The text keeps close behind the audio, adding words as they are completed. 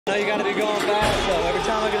Now you got to be going fast, so every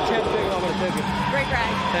time I get a chance to take it, I'm going to take it. Great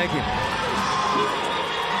ride. Thank you.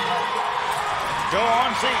 Go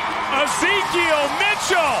on, Zeke. Ezekiel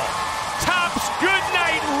Mitchell tops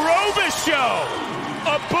Goodnight Rovis show.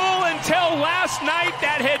 A bull until last night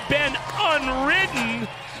that had been unridden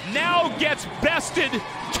now gets bested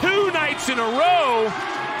 2 nights in a row,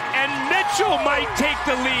 and Mitchell might take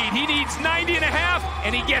the lead. He needs 90 and a half,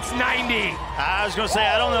 and he gets 90. I was going to say,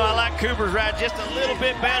 I don't know, I like Cooper's ride just a little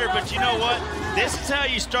bit better, but you know what? This is how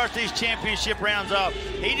you start these championship rounds off.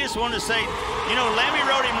 He just wanted to say, you know, Lemmy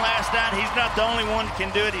rode him last night. He's not the only one that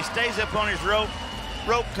can do it. He stays up on his rope.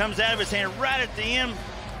 Rope comes out of his hand right at the end,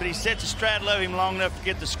 but he sets a straddle of him long enough to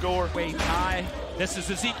get the score. Way high. This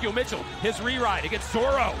is Ezekiel Mitchell, his re-ride against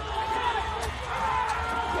Zorro.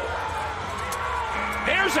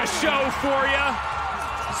 There's a show for you.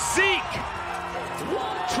 Zeke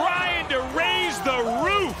trying to raise the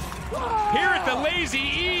roof here at the Lazy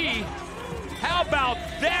E. How about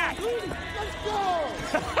that?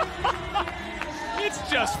 It's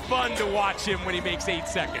just fun to watch him when he makes 8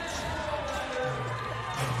 seconds.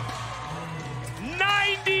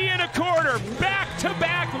 90 and a quarter,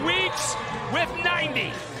 back-to-back weeks with 90.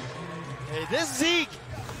 Hey, this Zeke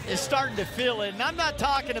is starting to feel it, and I'm not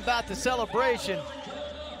talking about the celebration.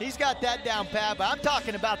 He's got that down pat, but I'm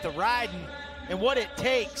talking about the riding and what it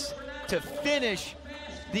takes to finish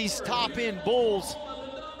these top-end bulls.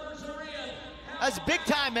 That's a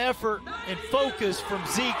big-time effort and focus from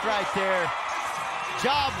Zeke right there.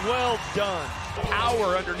 Job well done.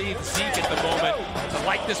 Power underneath Zeke at the moment to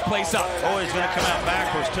light this place up. Oh, he's going to come out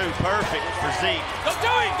backwards, too. Perfect for Zeke. Go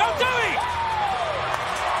Dewey! Go Dewey!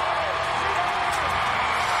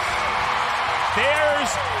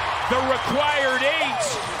 There's the required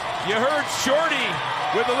 8. You heard Shorty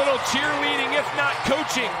with a little cheerleading, if not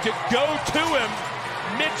coaching, to go to him.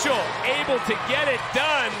 Mitchell able to get it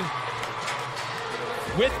done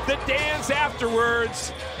with the dance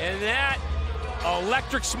afterwards, and that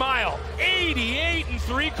electric smile. 88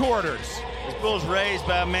 3/4. This bull's raised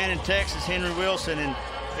by a man in Texas, Henry Wilson, and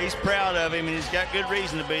he's proud of him, and he's got good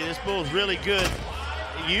reason to be. This bull's really good.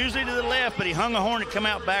 Usually to the left, but he hung a horn to come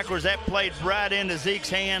out backwards. That played right into Zeke's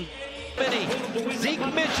hand.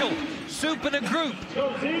 Zeke Mitchell, soup in a group.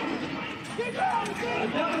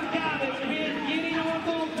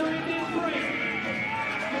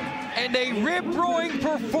 And a rip-roaring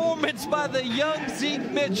performance by the young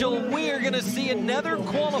Zeke Mitchell. We are going to see another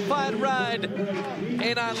qualified ride,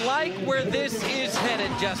 and I like where this is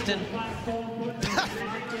headed, Justin.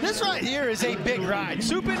 This right here is a big ride.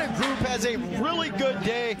 Soup in a Group has a really good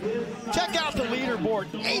day. Check out the leaderboard.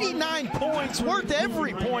 89 points, worth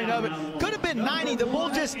every point of it. Could have been 90. The bull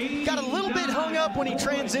just got a little bit hung up when he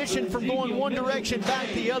transitioned from going one direction back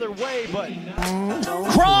the other way, but...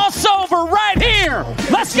 Crossover right here.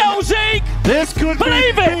 Let's go, Zeke. This could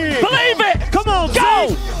believe be it. big. Believe it. Come on, go.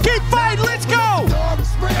 Zeke. Keep fighting. Let's go.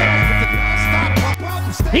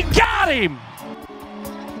 He got him.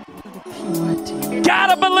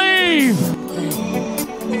 Gotta believe.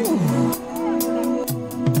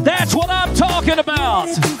 That's what I'm talking about.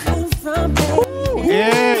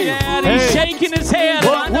 Yeah, and he's shaking his head.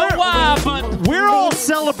 I know why, but we're all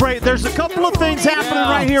celebrating. There's a couple of things happening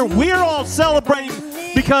right here. We're all celebrating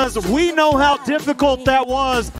because we know how difficult that was